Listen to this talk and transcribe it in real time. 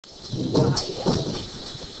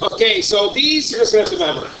Okay, so these you're just going to have to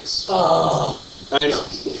memorize. Oh. I know.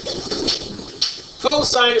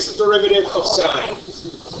 Cosine is the derivative of sine.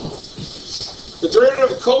 The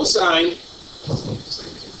derivative of cosine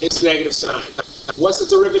is negative sine. What's the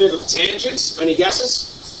derivative of tangent? Any guesses?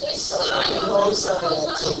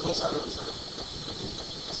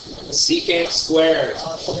 Secant squared.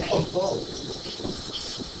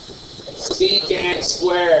 Secant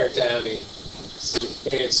squared, Tommy.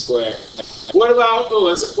 Secant squared. What about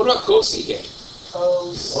cosecant?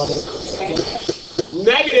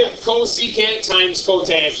 Negative cosecant times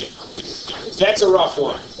cotangent. That's a rough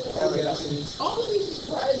one.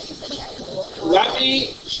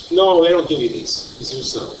 No, they don't give you these. These are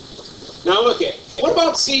slow. Now look at, what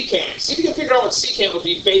about secant? See if you can figure out what secant would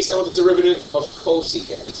be based on the derivative of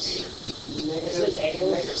cosecant.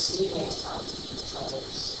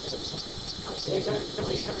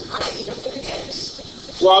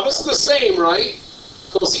 Well, this is the same, right?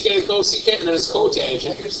 Cosecant, cosecant, and then it's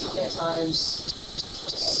cotangent.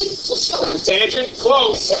 Tangent,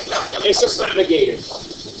 close. It's just not negated.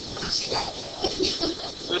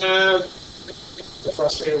 The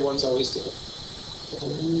frustrated ones always do.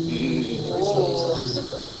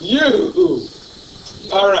 You!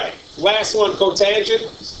 Alright, last one, cotangent.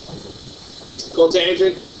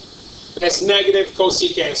 Cotangent. That's negative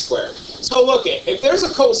cosecant squared. So look at, if there's a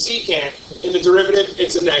cosecant in the derivative,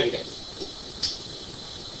 it's a negative.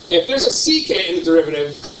 If there's a secant in the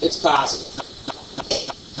derivative, it's positive.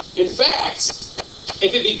 In fact,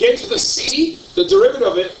 if it begins with a c, the derivative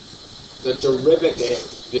of it, the derivative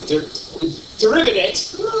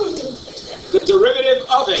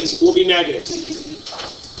of it will be negative.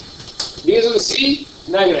 Begins with a c,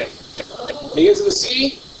 negative. Begins with a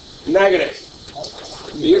c, negative.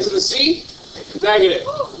 Begins with a c, negative.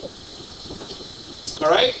 All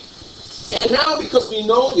right? And now, because we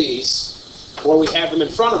know these, or we have them in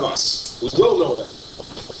front of us, we will know them.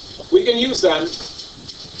 We can use them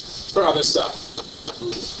for other stuff.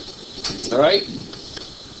 All right?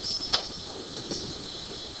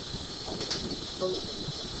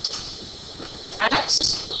 X.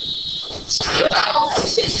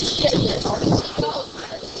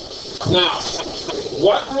 Now,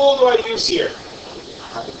 what rule do I use here?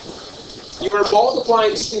 You are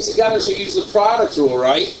multiplying these things together, so you use the product rule,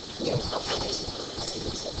 right?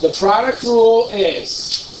 The product rule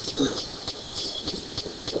is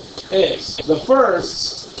the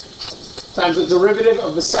first times the derivative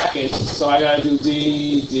of the second. So I gotta do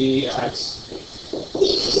dx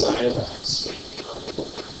sine of x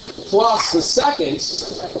plus the second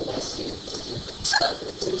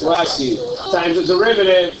times the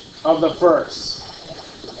derivative of the first.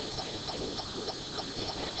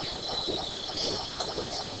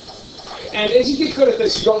 And as you get good at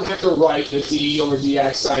this, you don't have to write the d over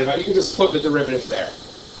dx sine of x. You can just put the derivative there.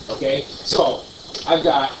 Okay? So I've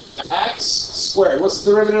got x squared. What's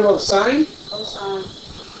the derivative of sine? Cosine.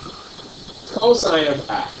 Cosine of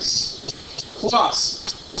x plus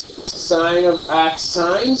sine of x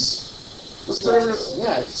times, what's the derivative?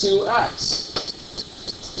 Yeah,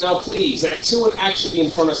 2x. Now please, that 2 and x should be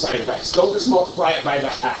in front of sine of x. Don't just multiply it by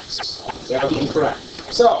the x. That would be incorrect.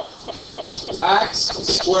 So, x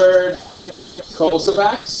squared cos of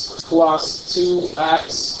x plus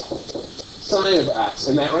 2x sine of x.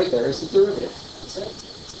 And that right there is the derivative.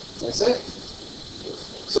 That's it.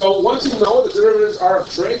 So once you know what the derivatives are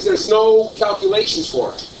of traits, there's no calculations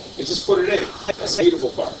for it. You just put it in. That's the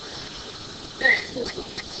beautiful part.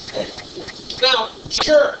 Now,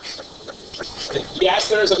 jerk. Yes,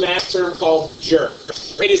 there's a math term called jerk.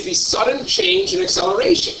 It is the sudden change in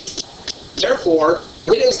acceleration. Therefore,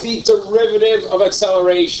 it is the derivative of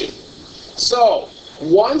acceleration. So,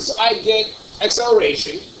 once I get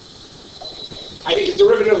acceleration, I get the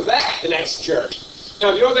derivative of that, and that's jerk.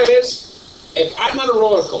 Now, you know what that is? If I'm on a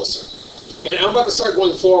roller coaster, and I'm about to start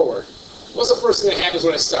going forward, what's the first thing that happens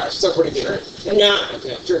when I start? It's up pretty good. Yeah,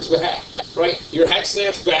 jerks back, right? Your head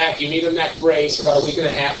snaps back, you need a neck brace for about a week and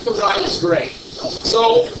a half. The ride is great.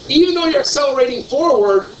 So, even though you're accelerating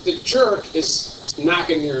forward, the jerk is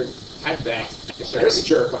knocking your head back. If there is a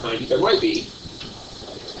jerk behind you, there might be.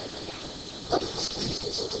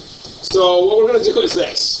 So, what we're going to do is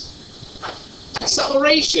this.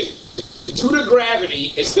 Acceleration due to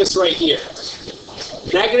gravity is this right here.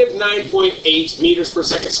 Negative 9.8 meters per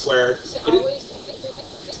second squared.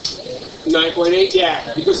 9.8,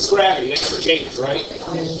 yeah, because it's gravity, that never changes, right?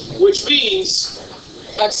 Which means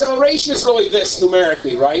acceleration is really this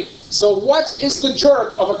numerically, right? So what is the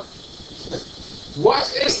jerk of a...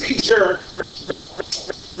 What is the jerk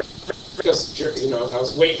because, you know, I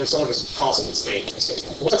was waiting for someone to call some mistake. I said,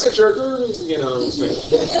 what's a jerk? You know,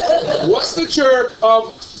 what's the jerk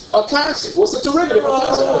of a constant? What's the derivative of a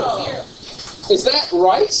constant? Is that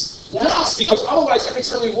right? Yes, because otherwise every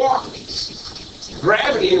time we walk,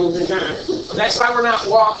 gravity will be kind of, that's why we're not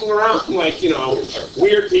walking around like, you know,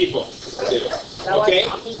 weird people do. Okay?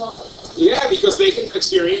 Yeah, because they can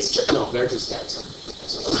experience, no, they're just guys.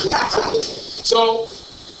 So,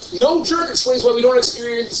 no jerk explains why we don't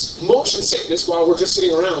experience motion sickness while we're just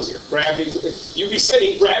sitting around here. Gravity, if you be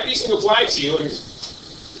sitting, gravity's going to apply to you. And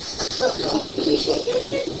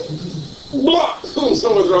blah! Boom,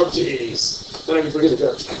 someone throw, jeez. Then I can forget the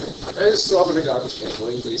garbage can. I just throw up in the garbage can,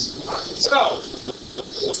 will you please? So,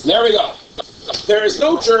 there we go. There is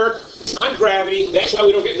no jerk on gravity. That's why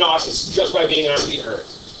we don't get nauseous just by being on the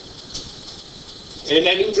earth. And in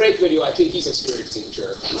that new Drake video, I think he's experiencing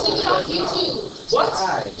jerk. What?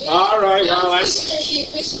 All right, well, let's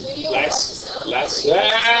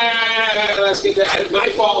get that. My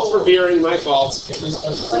fault for veering, my fault.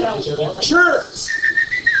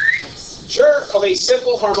 Jerk of a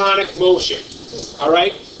simple harmonic motion. All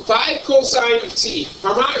right? 5 cosine of t.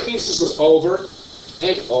 Harmonic means this goes over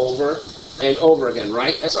and over and over again,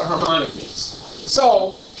 right? That's what harmonic means.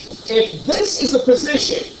 So, if this is the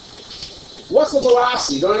position, what's the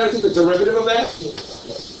velocity? Don't I gotta take the derivative of that?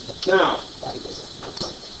 Now,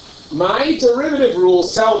 my derivative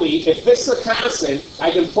rules tell me if this is a constant,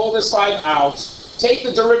 I can pull this 5 out, take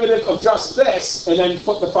the derivative of just this, and then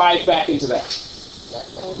put the 5 back into that.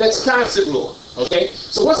 That's constant rule. Okay?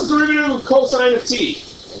 So what's the derivative of cosine of t?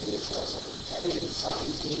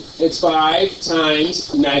 It's 5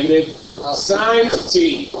 times negative sine of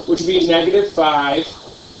t, which would be negative 5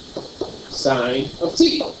 sine of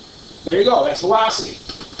t. There you go, that's velocity.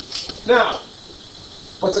 Now,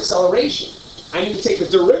 what's acceleration? I need to take the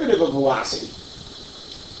derivative of velocity.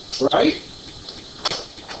 Right?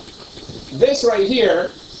 This right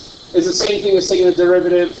here is the same thing as taking the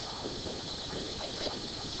derivative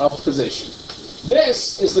of position.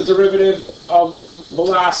 This is the derivative of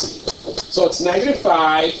velocity. So it's negative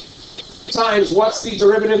 5 times, what's the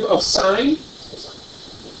derivative of sine?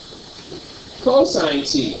 Cosine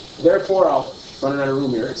t. Therefore, I'll run out of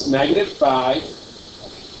room here. It's negative 5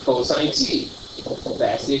 cosine t.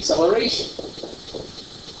 That's the acceleration.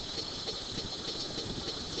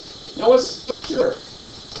 Now what's jerk?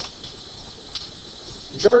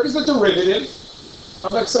 Jerk is the derivative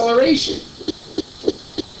of acceleration.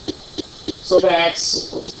 So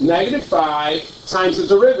that's negative 5 times the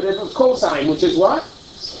derivative of cosine, which is what?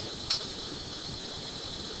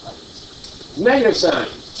 Negative sign.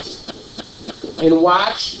 And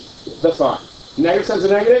watch the fun. Negative times a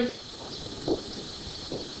negative?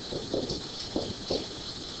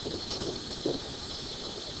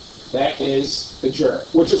 That is the jerk,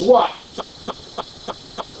 which is what?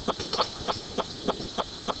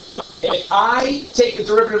 If I take the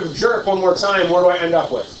derivative of jerk one more time, what do I end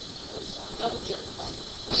up with?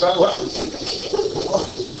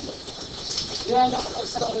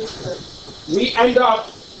 We end up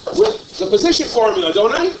with the position formula,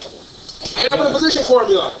 don't I? I end up with the position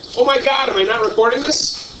formula. Oh my God, am I not recording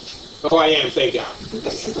this? Oh, I am, thank God.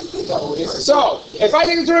 So, if I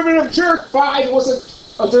take the derivative of jerk, 5 wasn't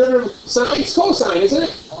a derivative of sine, it's cosine, isn't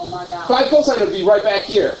it? Oh my God. 5 cosine would be right back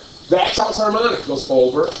here. That's how it's harmonic. It goes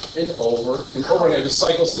over and over and over again. It just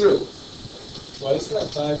cycles through. Why does that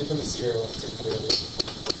 5 become a 0?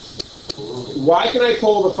 Why can I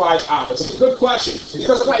pull the 5 out? It's a good question.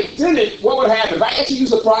 Because if I didn't, what would happen? If I actually use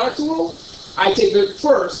the product rule, I take the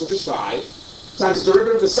first, which is 5, times the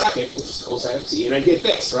derivative of the second, which is cosine of t, and I get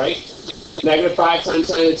this, right? Negative 5 times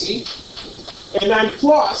sine of t. And then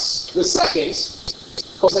plus the second,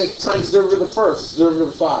 cosine times the derivative of the first, derivative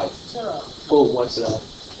of 5. 0. Boom, 1 0.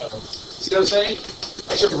 See what I'm saying?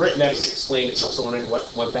 I should have written that to explain it so someone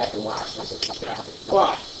went back and watched.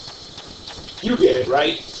 But you get it,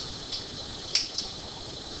 right?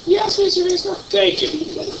 Yes, Mr. Vista. Thank you.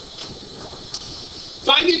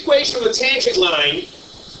 Find the equation of the tangent line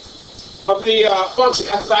of the function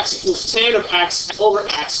f of x equals tan of x over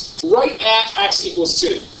x, right at x equals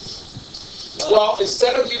 2. Well,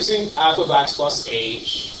 instead of using f of x plus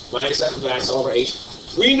h minus f of x over h,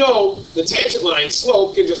 we know the tangent line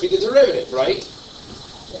slope can just be the derivative, right?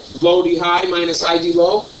 Low d high minus high d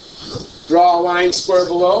low. Draw a line square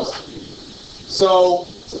below. So,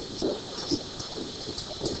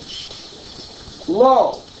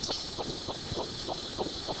 low,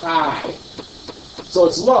 high. So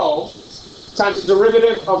it's low times the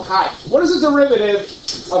derivative of high. What is the derivative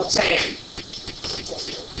of tan?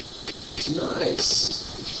 Nice.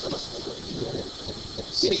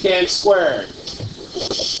 Secant squared.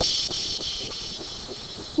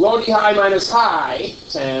 Low d high minus high,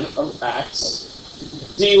 tan of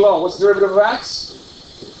x. D low, what's the derivative of x?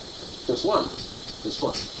 Just 1. Just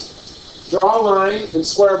 1. Draw a line and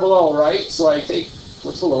square below, right? So I take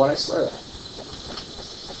what's below and I square that.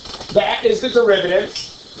 That is the derivative.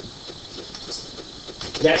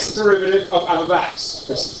 That's the derivative of x.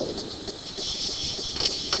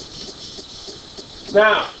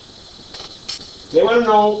 Now, they want to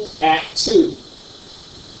know at 2.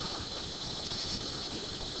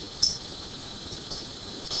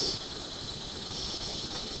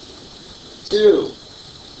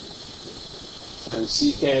 And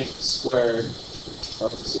secant squared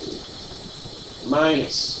of 2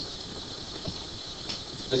 minus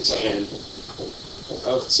the tan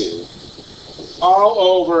of 2 all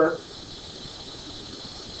over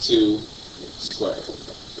 2 squared.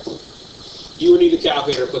 You would need a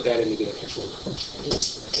calculator to put that in to get an actual number.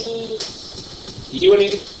 You would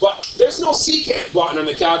need, but there's no secant button on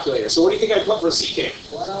the calculator. So what do you think I put for secant?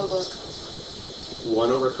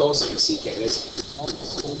 1 over cosine secant is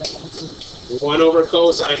 1 over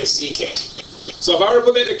cosine is secant. So if I were to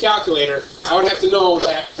put that in a calculator, I would have to know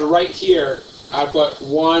that right here, I'd put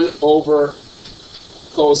 1 over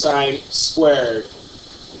cosine squared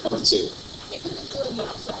of 2.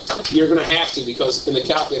 You're going to have to, because in the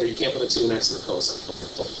calculator you can't put a 2 next to the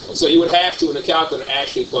cosine. So you would have to, in the calculator,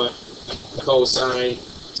 actually put cosine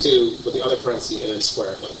 2 with the other parenthesis and then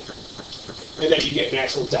square it. And then you get an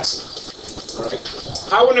actual decimal. All right.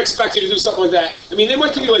 I wouldn't expect you to do something like that. I mean, they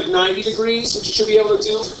might give you like 90 degrees, which you should be able to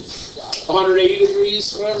do. 180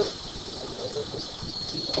 degrees, whatever.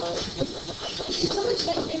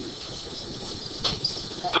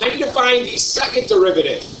 I need to find the second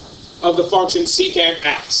derivative of the function secant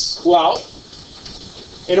x. Well,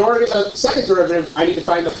 in order to get the second derivative, I need to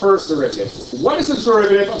find the first derivative. What is the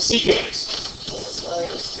derivative of secant?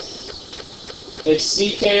 It's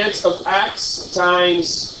secant of x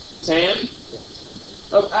times tan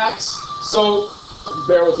of x. So,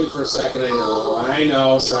 bear with me for a second, I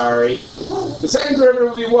know, sorry. The second derivative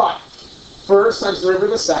will be what? First times the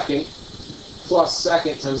derivative of the second, plus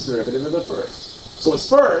second times the derivative of the first. So it's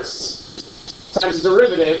first times the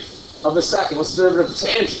derivative of the second. What's the derivative of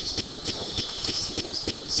tangent?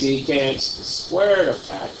 Secant squared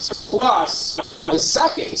of x plus the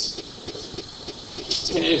second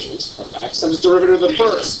tangent of x times the derivative of the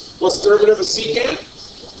first. What's the derivative of secant?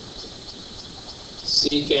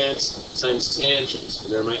 Secant times tangent.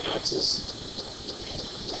 And there are my x's.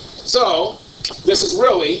 So, this is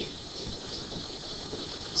really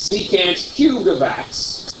secant cubed of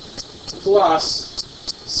x plus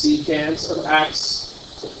secant of x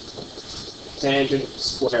tangent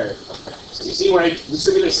squared of x. You see, when I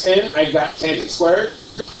distribute this in, I got tangent squared.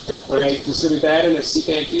 When I distribute that in, it's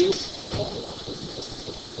secant cubed.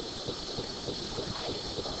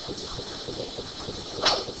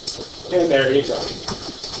 And there you go.